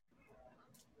stage.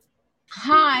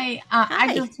 Hi.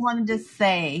 I just wanted to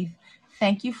say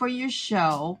thank you for your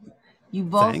show. You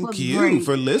both look great. Thank you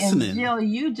for listening. And Jill,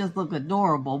 you just look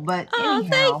adorable. But anyhow,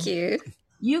 thank you.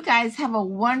 You guys have a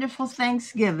wonderful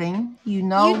Thanksgiving. You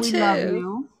know we love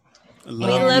you. We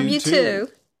love you too.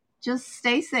 Just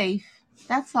stay safe.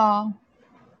 That's all.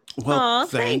 Well,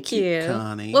 thank you,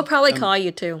 Connie. We'll probably call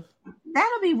you too.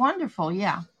 That'll be wonderful.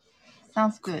 Yeah.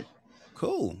 Sounds good.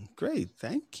 Cool. Great.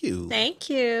 Thank you. Thank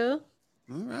you.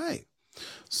 All right.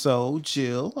 So,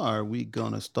 Jill, are we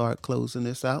going to start closing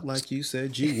this out like you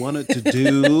said you wanted to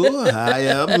do? I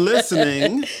am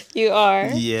listening. You are?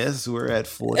 Yes, we're at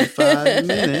 45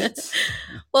 minutes.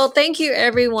 Well, thank you,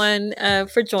 everyone,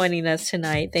 for joining us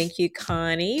tonight. Thank you,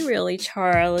 Connie, really,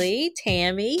 Charlie,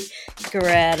 Tammy,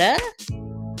 Greta.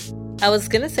 I was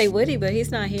going to say Woody, but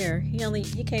he's not here.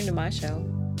 He came to my show.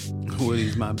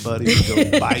 Woody's my buddy. We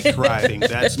go bike riding.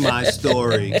 That's my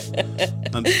story.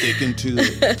 I'm sticking to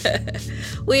it.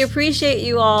 We appreciate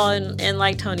you all. And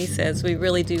like Tony says, we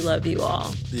really do love you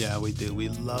all. Yeah, we do. We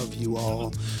love you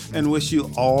all and wish you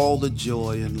all the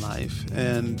joy in life.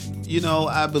 And,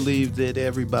 I believe that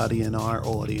everybody in our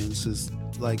audience is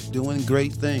doing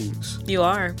great things. You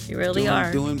are. You really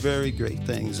are. Doing very great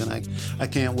things. And I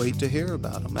can't wait to hear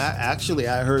about them. I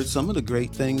heard some of the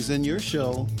great things in your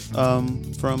show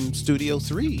from Studio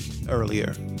 3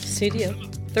 earlier. Studio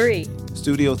 3?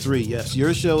 Studio 3, yes.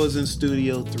 Your show is in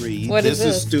Studio 3. What is this?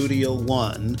 This is Studio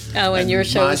 1. Oh, and your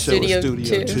show is Studio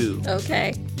 2.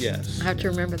 Okay. Yes. I have to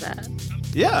remember that.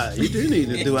 Yeah, you do need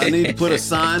to do. I need to put a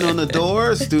sign on the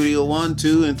door, Studio 1,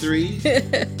 2, and 3.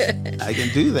 I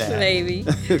can do that. Maybe.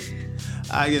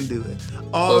 I can do it.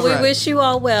 We wish you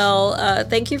all well.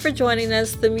 Thank you for joining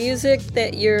us. The music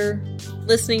that you're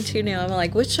listening to now, I'm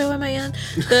like, which show am I on?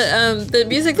 The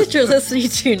music that you're listening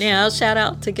to now, shout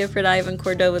out to Gifford Ivan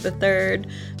Cordova III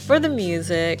for the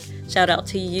music. Shout out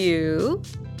to you.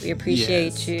 We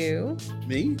appreciate you.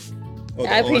 Me?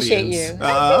 I appreciate you.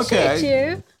 I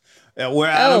appreciate you. We're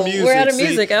out of music. We're out of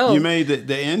music. You made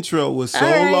the intro was so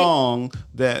long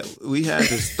that we had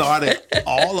to start it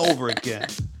all over again.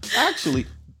 Actually,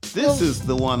 This is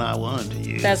the one I wanted to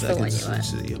use. That's the one you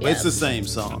want. It's the same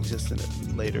song, just in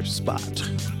a later spot.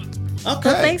 Okay.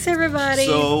 Well, thanks, everybody.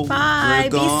 So bye.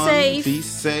 We're gone. Be safe. Be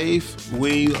safe.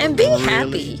 And be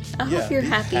happy. I hope you're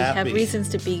happy. happy. Have reasons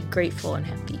to be grateful and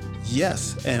happy.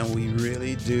 Yes, and we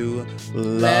really do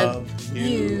love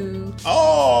you.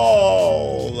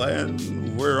 Oh,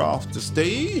 and we're off the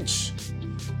stage.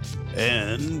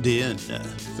 And in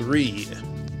 3,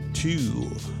 2,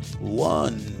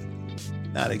 1.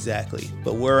 Not exactly,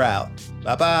 but we're out.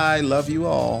 Bye-bye. Love you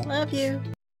all. Love you.